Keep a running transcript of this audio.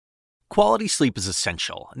Quality sleep is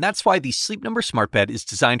essential, and that's why the Sleep Number Smart Bed is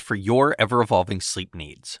designed for your ever-evolving sleep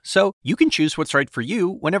needs. So you can choose what's right for you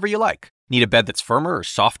whenever you like. Need a bed that's firmer or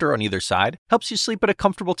softer on either side? Helps you sleep at a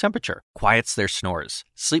comfortable temperature, quiets their snores.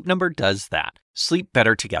 Sleep Number does that. Sleep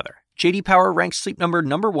better together. J.D. Power ranks Sleep Number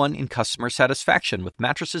 #1 in customer satisfaction with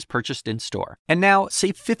mattresses purchased in-store. And now,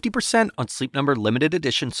 save 50% on Sleep Number limited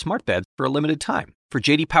edition smart beds for a limited time. For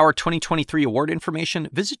J.D. Power 2023 award information,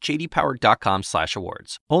 visit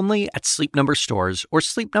jdpower.com/awards. Only at Sleep Number stores or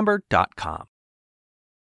sleepnumber.com.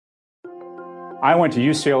 I went to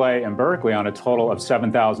UCLA and Berkeley on a total of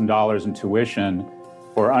 $7,000 in tuition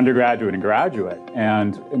for undergraduate and graduate.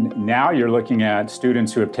 And now you're looking at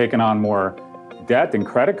students who have taken on more debt than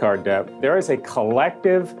credit card debt. There is a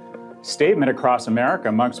collective statement across America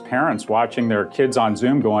amongst parents watching their kids on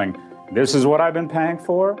Zoom going, this is what I've been paying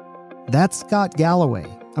for. That's Scott Galloway,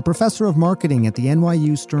 a professor of marketing at the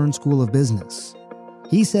NYU Stern School of Business.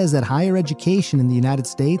 He says that higher education in the United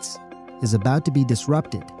States is about to be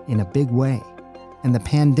disrupted in a big way, and the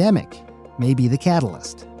pandemic may be the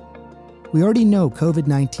catalyst. We already know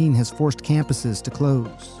COVID-19 has forced campuses to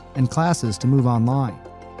close and classes to move online.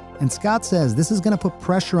 And Scott says this is going to put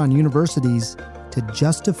pressure on universities to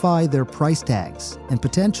justify their price tags and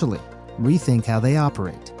potentially rethink how they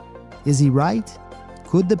operate. Is he right?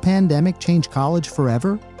 Could the pandemic change college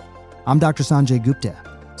forever? I'm Dr. Sanjay Gupta,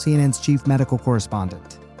 CNN's chief medical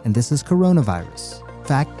correspondent, and this is Coronavirus,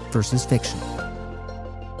 Fact versus Fiction.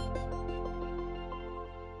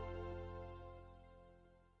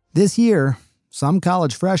 This year, some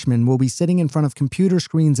college freshmen will be sitting in front of computer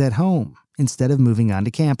screens at home instead of moving on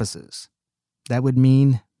to campuses. That would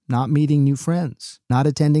mean not meeting new friends, not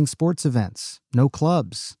attending sports events, no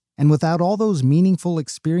clubs. And without all those meaningful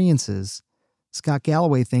experiences, Scott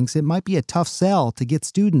Galloway thinks it might be a tough sell to get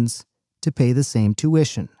students to pay the same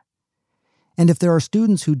tuition. And if there are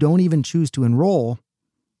students who don't even choose to enroll,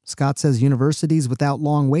 Scott says universities without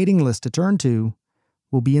long waiting lists to turn to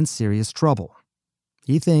will be in serious trouble.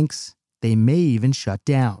 He thinks they may even shut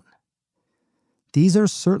down. These are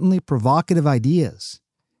certainly provocative ideas,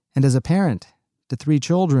 and as a parent to 3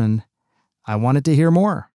 children, I wanted to hear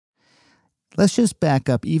more. Let's just back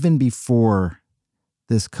up even before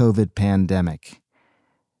this COVID pandemic.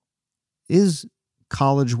 Is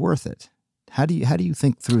college worth it? How do you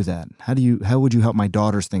think through that? How would you help my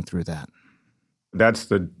daughters think through that? That's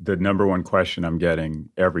the number one question I'm getting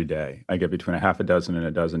every day. I get between a half a dozen and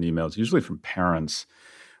a dozen emails, usually from parents,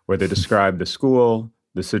 where they describe the school,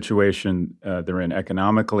 the situation they're in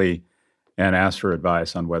economically, and ask for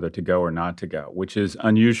advice on whether to go or not to go, which is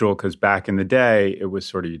unusual because back in the day, it was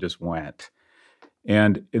sort of you just went.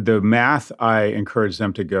 And the math I encourage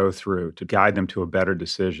them to go through to guide them to a better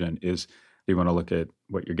decision is you want to look at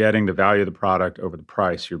what you're getting, the value of the product over the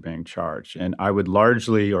price you're being charged. And I would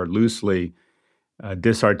largely or loosely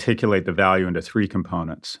disarticulate the value into 3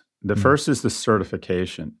 components. The first is the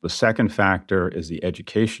certification. The second factor is the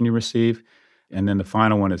education you receive. And then the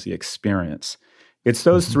final one is the experience. It's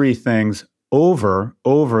those 3 things over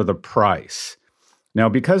the price. Now,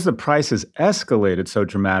 because the price has escalated so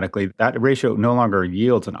dramatically, that ratio no longer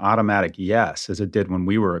yields an automatic yes, as it did when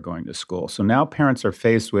we were going to school. So now parents are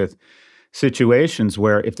faced with situations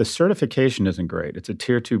where if the certification isn't great, it's a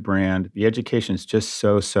tier 2 brand, the education is just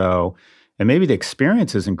so-so, and maybe the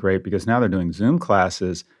experience isn't great because now they're doing Zoom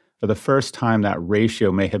classes, for the first time that ratio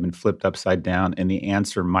may have been flipped upside down and the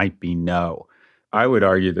answer might be no. I would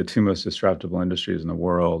argue the 2 most disruptive industries in the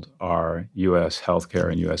world are U.S.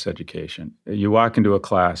 healthcare and U.S. education. You walk into a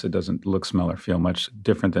class, it doesn't look, smell, or feel much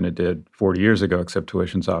different than it did 40 years ago, except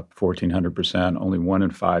tuition's up 1,400%. Only 1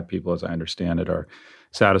 in 5 people, as I understand it, are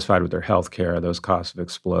satisfied with their healthcare. Those costs have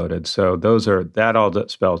exploded. So that all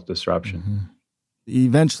spells disruption. Mm-hmm.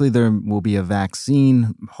 Eventually there will be a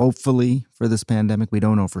vaccine, hopefully, for this pandemic. We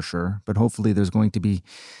don't know for sure, but hopefully there's going to be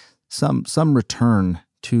some return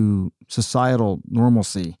to societal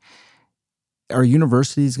normalcy. Are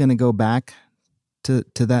universities going to go back to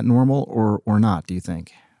that normal or not, do you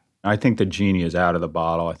think? I think the genie is out of the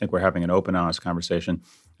bottle. I think we're having an open, honest conversation.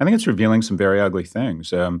 I think it's revealing some very ugly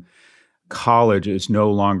things. College is no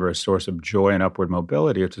longer a source of joy and upward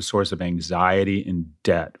mobility. It's a source of anxiety and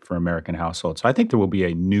debt for American households. So I think there will be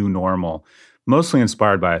a new normal, mostly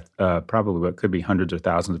inspired by probably what could be hundreds or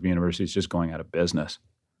thousands of universities just going out of business.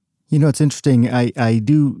 You know, it's interesting. I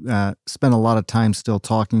do spend a lot of time still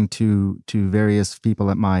talking to various people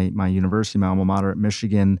at my university, my alma mater at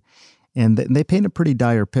Michigan, and they paint a pretty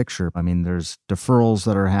dire picture. I mean, there's deferrals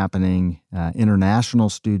that are happening. International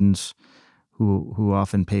students who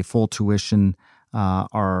often pay full tuition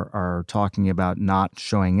are talking about not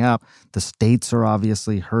showing up. The states are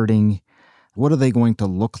obviously hurting. What are they going to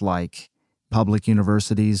look like, public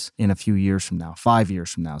universities, in a few years from now, 5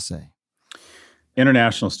 years from now, say?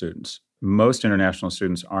 International students. Most international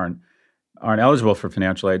students aren't eligible for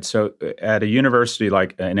financial aid. So at a university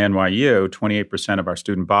like an NYU, 28% of our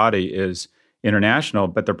student body is international,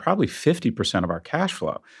 but they're probably 50% of our cash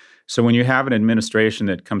flow. So when you have an administration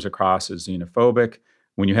that comes across as xenophobic,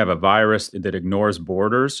 when you have a virus that ignores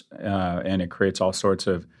borders and it creates all sorts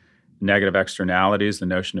of negative externalities, the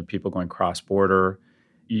notion of people going cross-border,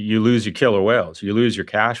 you lose your killer whales, you lose your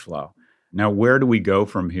cash flow. Now, where do we go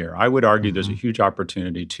from here? I would argue there's a huge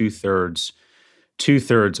opportunity. Two-thirds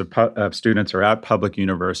of students are at public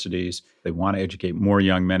universities. They want to educate more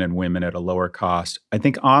young men and women at a lower cost. I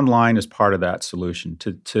think online is part of that solution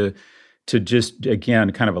to just,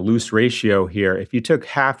 again, kind of a loose ratio here. If you took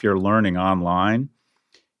half your learning online,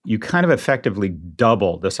 you kind of effectively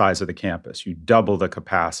double the size of the campus. You double the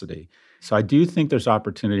capacity. So I do think there's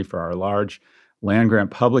opportunity for our large land-grant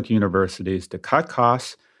public universities to cut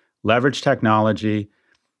costs, leverage technology,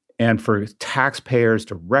 and for taxpayers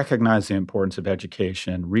to recognize the importance of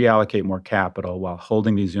education, reallocate more capital while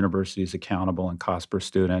holding these universities accountable in cost per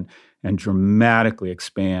student, and dramatically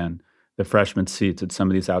expand the freshman seats at some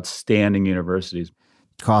of these outstanding universities.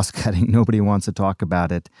 Cost cutting, nobody wants to talk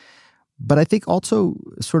about it. But I think also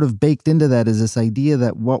sort of baked into that is this idea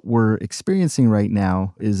that what we're experiencing right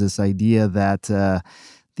now is this idea that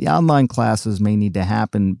the online classes may need to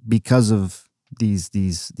happen because of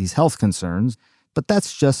these health concerns, but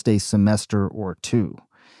that's just a semester or two.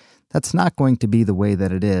 That's not going to be the way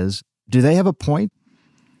that it is. Do they have a point?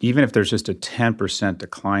 Even if there's just a 10%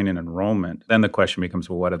 decline in enrollment, then the question becomes,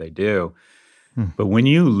 well, what do they do? But when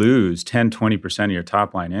you lose 10, 20% of your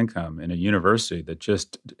top line income in a university that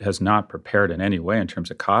just has not prepared in any way in terms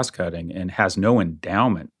of cost cutting and has no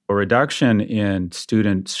endowment, a reduction in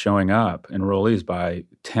students showing up, enrollees, by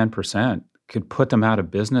 10% could put them out of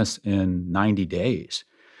business in 90 days.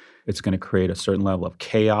 It's going to create a certain level of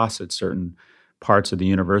chaos at certain parts of the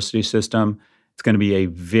university system. It's going to be a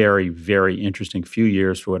very, very interesting few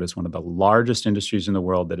years for what is one of the largest industries in the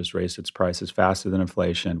world that has raised its prices faster than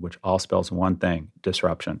inflation, which all spells one thing: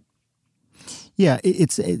 disruption. Yeah,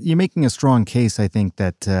 you're making a strong case, I think,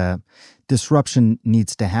 that disruption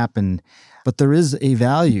needs to happen, but there is a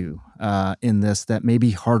value in this that may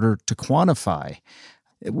be harder to quantify.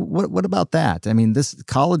 What about that? I mean, this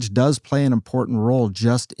college does play an important role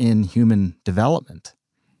just in human development.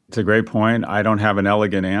 It's a great point. I don't have an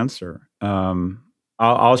elegant answer.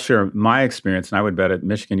 I'll share my experience, and I would bet at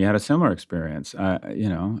Michigan you had a similar experience.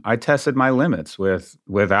 I tested my limits with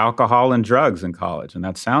alcohol and drugs in college, and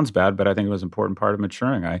that sounds bad, but I think it was an important part of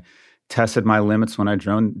maturing. I tested my limits when I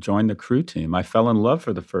joined the crew team. I fell in love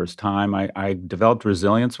for the first time. I developed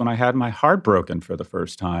resilience when I had my heart broken for the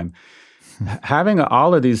first time. Having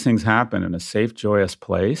all of these things happen in a safe, joyous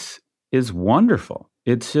place is wonderful.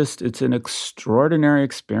 It's an extraordinary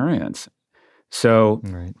experience. So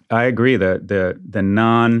right. I agree that the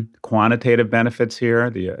non-quantitative benefits here,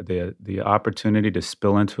 the opportunity to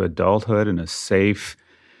spill into adulthood in a safe,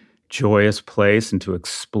 joyous place and to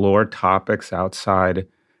explore topics outside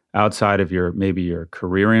of your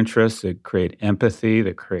career interests that create empathy,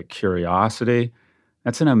 that create curiosity.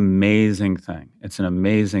 That's an amazing thing. It's an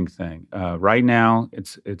amazing thing. Right now,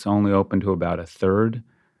 it's only open to about a third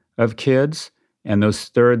of kids, and those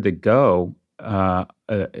third that go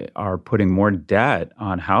are putting more debt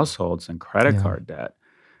on households than credit card debt.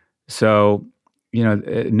 So,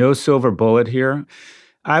 no silver bullet here.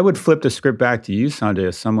 I would flip the script back to you, Sanjay,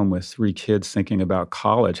 as someone with 3 kids thinking about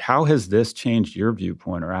college. How has this changed your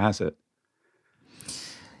viewpoint, or has it?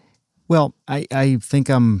 Well, I think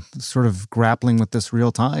I'm sort of grappling with this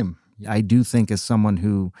real time. I do think as someone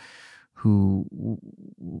who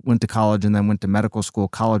went to college and then went to medical school,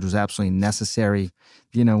 college was absolutely necessary.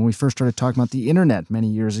 When we first started talking about the internet many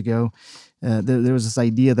years ago, there was this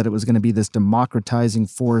idea that it was going to be this democratizing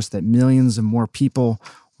force, that millions of more people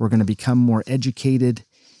were going to become more educated,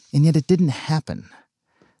 and yet it didn't happen.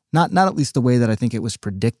 Not at least the way that I think it was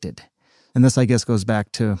predicted. And this, I guess, goes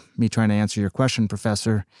back to me trying to answer your question,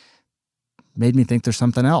 Professor. Made me think there's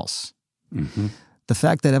something else. Mm-hmm. The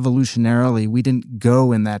fact that evolutionarily we didn't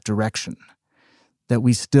go in that direction, that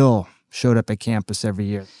we still showed up at campus every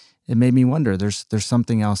year, it made me wonder, there's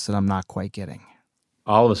something else that I'm not quite getting.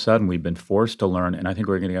 All of a sudden, we've been forced to learn, and I think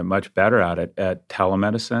we're going to get much better at it, at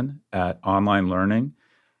telemedicine, at online learning.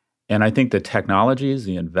 And I think the technologies,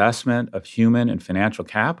 the investment of human and financial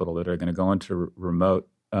capital that are going to go into remote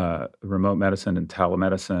medicine and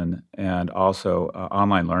telemedicine and also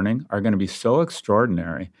online learning are going to be so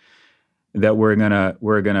extraordinary that we're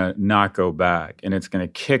gonna not go back, and it's going to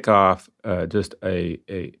kick off just a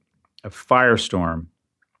firestorm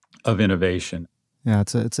of innovation. Yeah,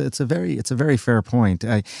 it's a very fair point.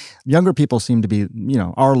 Younger people seem to be,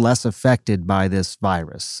 are less affected by this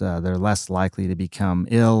virus. They're less likely to become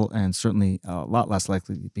ill, and certainly a lot less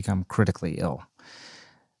likely to become critically ill.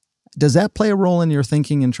 Does that play a role in your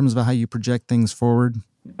thinking in terms of how you project things forward?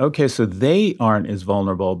 Okay, so they aren't as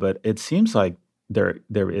vulnerable, but it seems like they're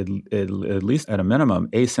at least at a minimum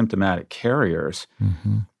asymptomatic carriers.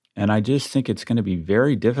 Mm-hmm. And I just think it's going to be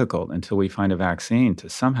very difficult until we find a vaccine to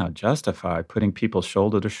somehow justify putting people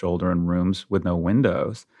shoulder to shoulder in rooms with no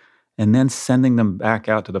windows and then sending them back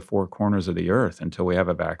out to the four corners of the earth until we have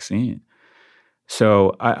a vaccine.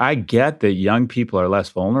 So I get that young people are less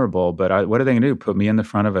vulnerable, but what are they going to do? Put me in the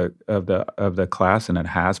front of the class in a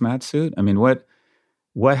hazmat suit? I mean,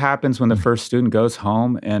 what happens when the first student goes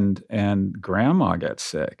home and grandma gets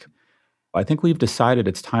sick? I think we've decided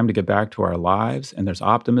it's time to get back to our lives, and there's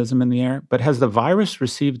optimism in the air. But has the virus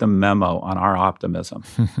received the memo on our optimism?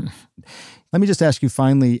 Let me just ask you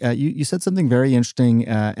finally, you said something very interesting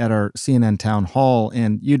at our CNN town hall,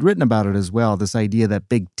 and you'd written about it as well, this idea that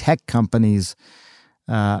big tech companies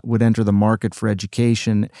would enter the market for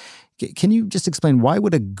education. Can you just explain, why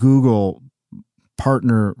would a Google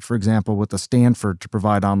partner, for example, with a Stanford to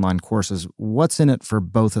provide online courses? What's in it for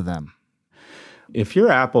both of them? If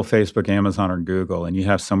you're Apple, Facebook, Amazon, or Google, and you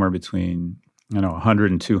have somewhere between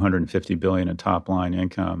 100 and 250 billion in top line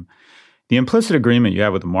income, the implicit agreement you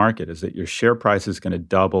have with the market is that your share price is going to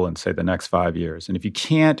double in, say, the next 5 years. And if you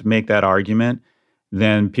can't make that argument,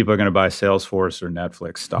 then people are going to buy Salesforce or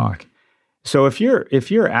Netflix stock. So if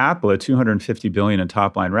you're Apple at 250 billion in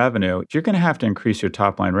top line revenue, you're going to have to increase your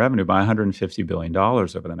top line revenue by $150 billion over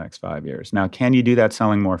the next 5 years. Now, can you do that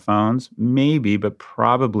selling more phones? Maybe, but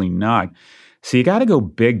probably not. So you got to go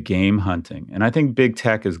big game hunting. And I think big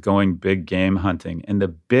tech is going big game hunting. And the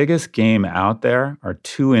biggest game out there are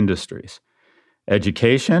two industries,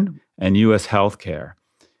 education and U.S. healthcare.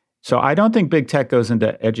 So I don't think big tech goes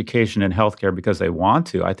into education and healthcare because they want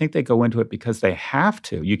to. I think they go into it because they have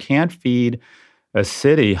to. You can't feed a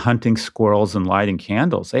city hunting squirrels and lighting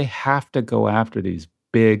candles. They have to go after these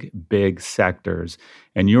big, big sectors.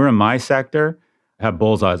 And you're in my sector, have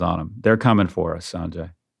bullseyes on them. They're coming for us,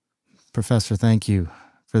 Sanjay. Professor, thank you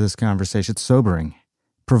for this conversation. It's sobering,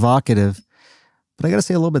 provocative, but I got to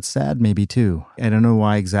say a little bit sad maybe too. I don't know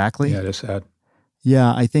why exactly. Yeah, it is sad.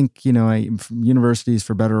 Yeah, I think, universities,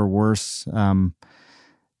 for better or worse,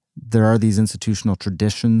 there are these institutional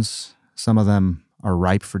traditions. Some of them are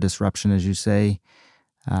ripe for disruption, as you say.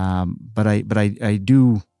 But I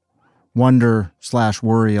do wonder /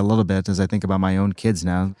 worry a little bit as I think about my own kids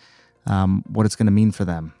now, what it's going to mean for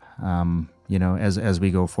them. As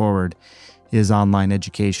we go forward. Is online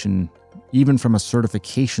education, even from a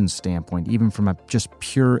certification standpoint, even from a just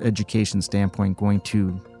pure education standpoint, going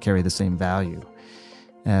to carry the same value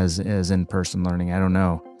as in-person learning? I don't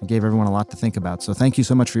know. I gave everyone a lot to think about. So thank you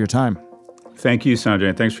so much for your time. Thank you, Sanjay,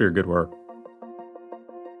 and thanks for your good work.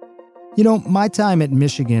 My time at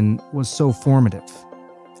Michigan was so formative.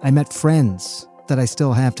 I met friends that I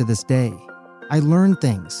still have to this day. I learned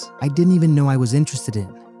things I didn't even know I was interested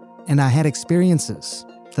in. And I had experiences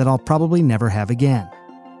that I'll probably never have again.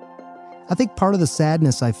 I think part of the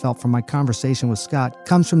sadness I felt from my conversation with Scott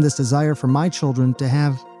comes from this desire for my children to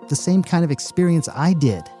have the same kind of experience I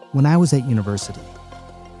did when I was at university.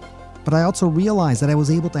 But I also realized that I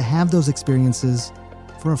was able to have those experiences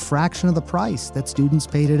for a fraction of the price that students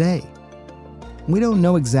pay today. We don't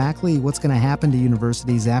know exactly what's going to happen to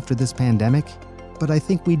universities after this pandemic, but I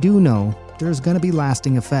think we do know there's going to be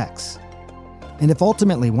lasting effects. And if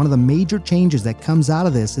ultimately one of the major changes that comes out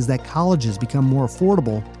of this is that colleges become more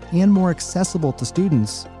affordable and more accessible to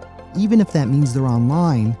students, even if that means they're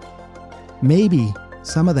online, maybe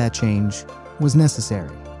some of that change was necessary.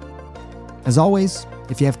 As always,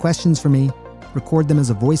 if you have questions for me, record them as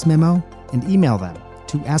a voice memo and email them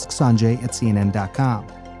to asksanjay@cnn.com.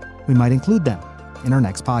 We might include them in our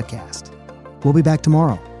next podcast. We'll be back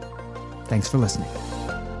tomorrow. Thanks for listening.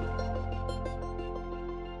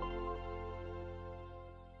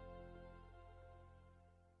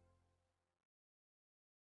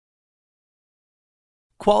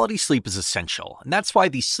 Quality sleep is essential, and that's why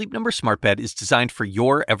the Sleep Number Smart Bed is designed for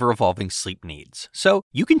your ever-evolving sleep needs. So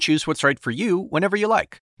you can choose what's right for you whenever you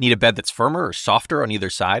like. Need a bed that's firmer or softer on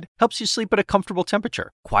either side? Helps you sleep at a comfortable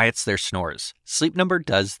temperature, quiets their snores. Sleep Number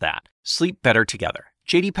does that. Sleep better together.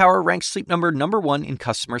 J.D. Power ranks Sleep Number #1 in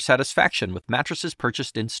customer satisfaction with mattresses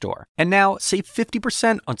purchased in-store. And now, save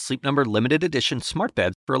 50% on Sleep Number limited edition smart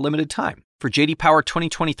beds for a limited time. For J.D. Power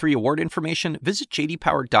 2023 award information, visit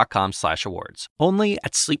jdpower.com/awards. Only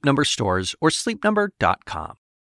at Sleep Number stores or sleepnumber.com.